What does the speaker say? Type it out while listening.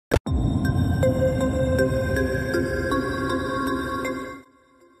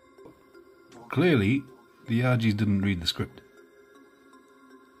clearly the Argies didn't read the script.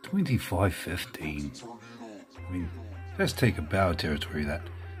 25-15. I mean, let's take a bow territory that.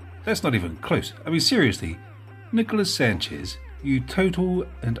 That's not even close. I mean, seriously, Nicolas Sanchez, you total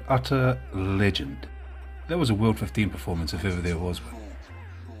and utter legend. That was a World 15 performance if ever there was one.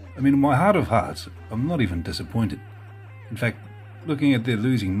 I mean, in my heart of hearts, I'm not even disappointed. In fact, looking at their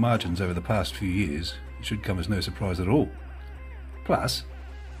losing margins over the past few years, it should come as no surprise at all. Plus,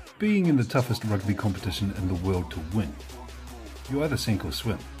 being in the toughest rugby competition in the world to win, you either sink or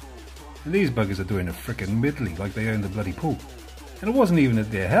swim. And these buggers are doing a frickin' medley like they own the bloody pool. And it wasn't even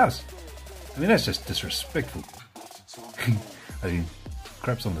at their house. I mean, that's just disrespectful. I mean,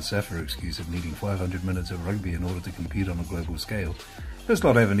 craps on the Safa excuse of needing 500 minutes of rugby in order to compete on a global scale. This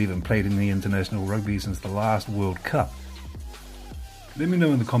lot haven't even played in the international rugby since the last World Cup. Let me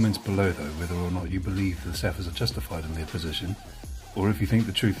know in the comments below though whether or not you believe the Safas are justified in their position, or if you think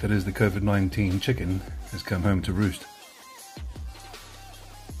the truth that is the COVID-19 chicken has come home to roost.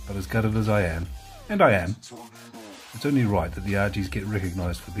 But as gutted as I am, and I am, it's only right that the Argies get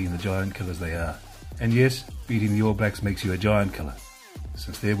recognised for being the giant killers they are. And yes, beating the All Blacks makes you a giant killer,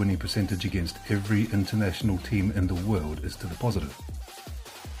 since their winning percentage against every international team in the world is to the positive.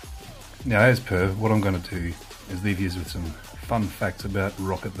 Now, as per, what I'm going to do is leave you with some fun facts about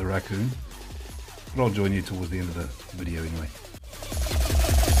Rocket the Raccoon, but I'll join you towards the end of the video anyway.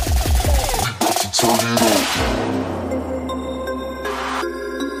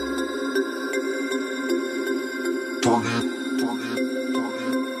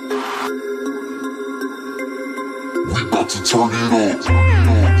 We about to turn it on.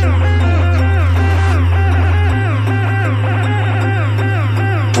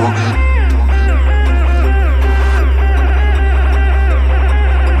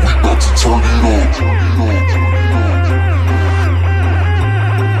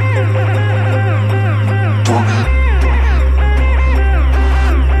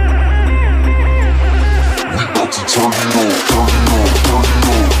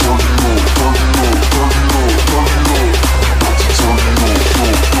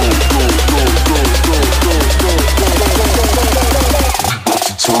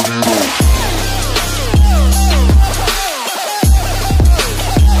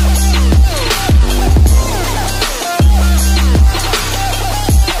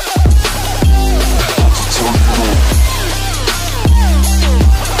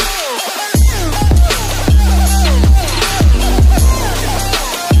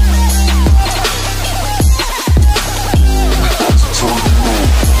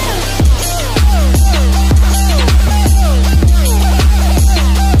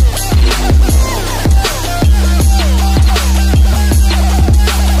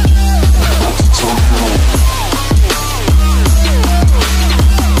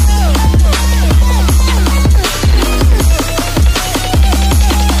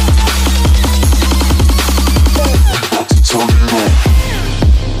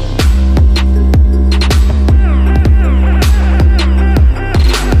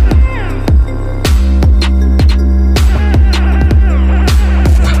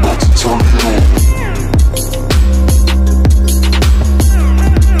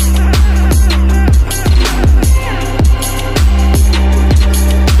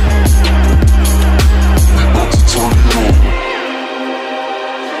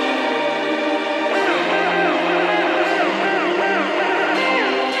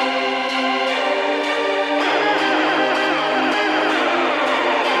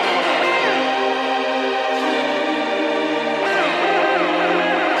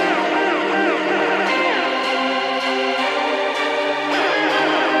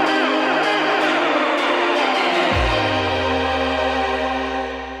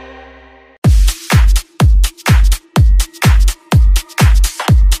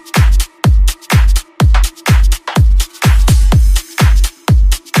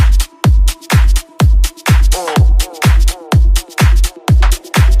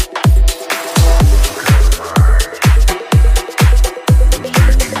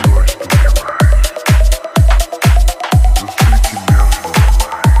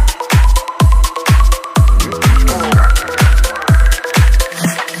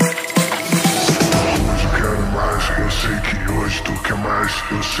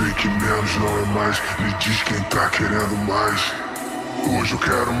 querendo mais. Hoje eu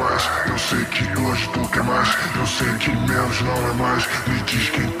quero mais, eu sei que hoje tu quer mais. Eu sei que menos não é mais, me diz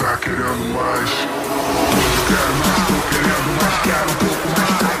quem tá querendo mais. Hoje eu quero mais, tô querendo mais. Quero um pouco mais,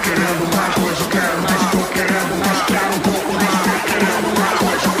 tô querendo mais. Hoje eu quero mais, tô querendo mais. Quero um pouco mais, tô querendo mais.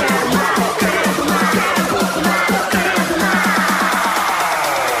 Hoje eu quero mais, tô querendo mais. Quero um pouco mais, tô querendo mais.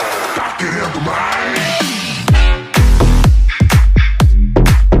 Tá querendo mais.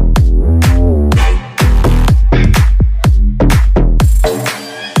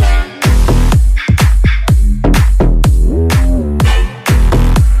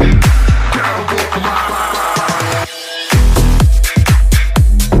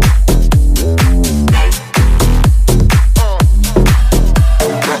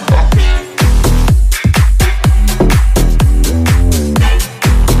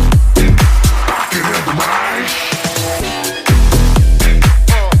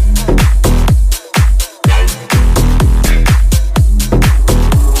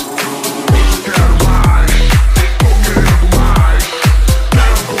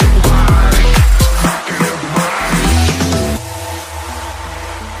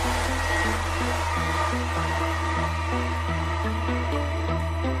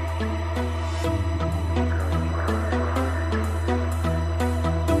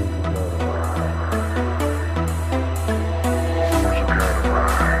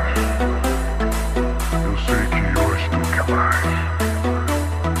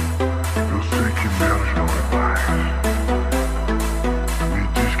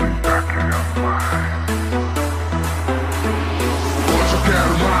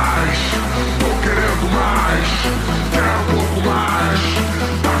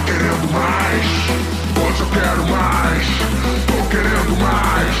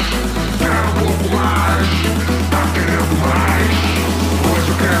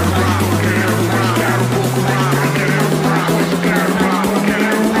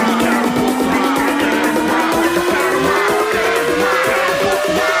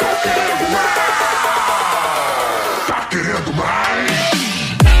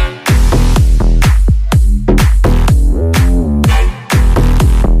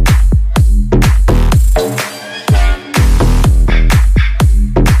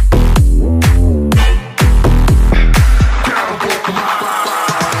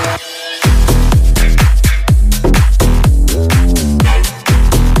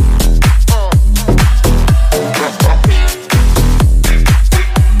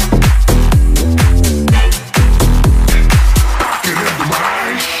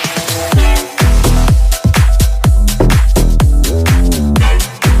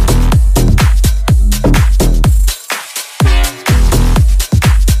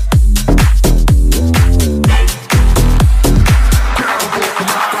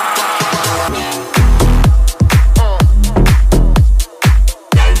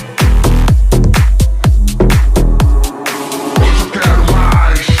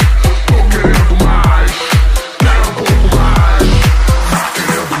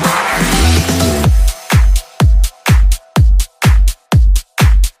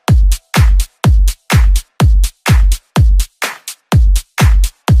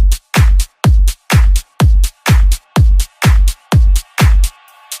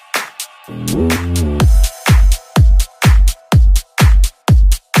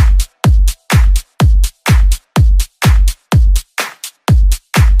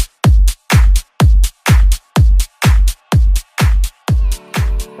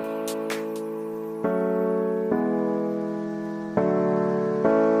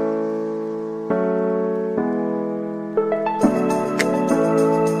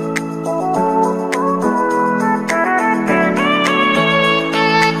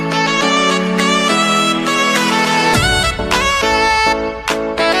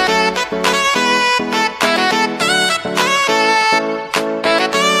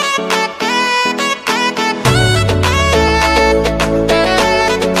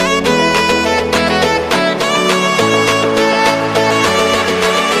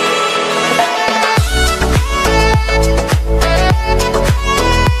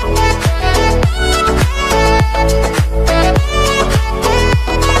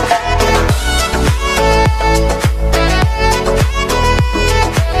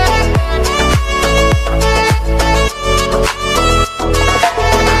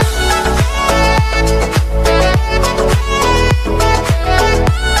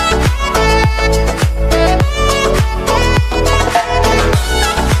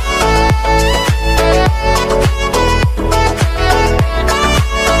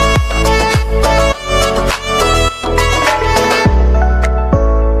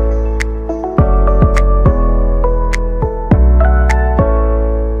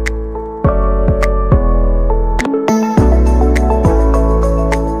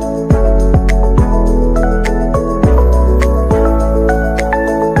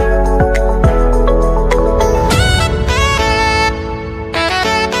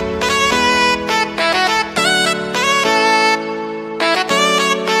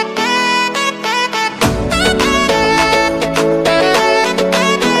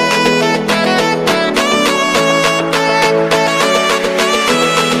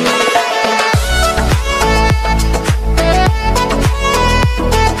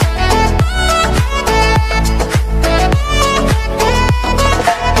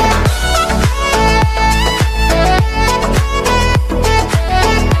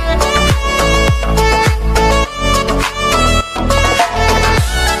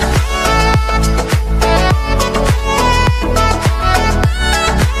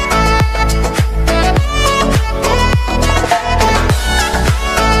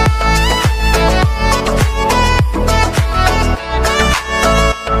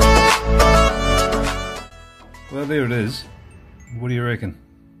 Well, there it is. What do you reckon?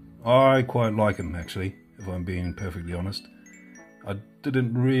 I quite like him, actually, if I'm being perfectly honest. I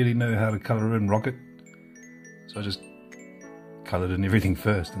didn't really know how to colour in Rocket, so I just coloured in everything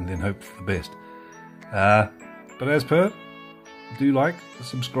first and then hoped for the best. But as per, do like,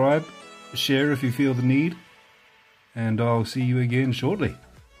 subscribe, share if you feel the need, and I'll see you again shortly.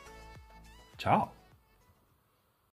 Ciao.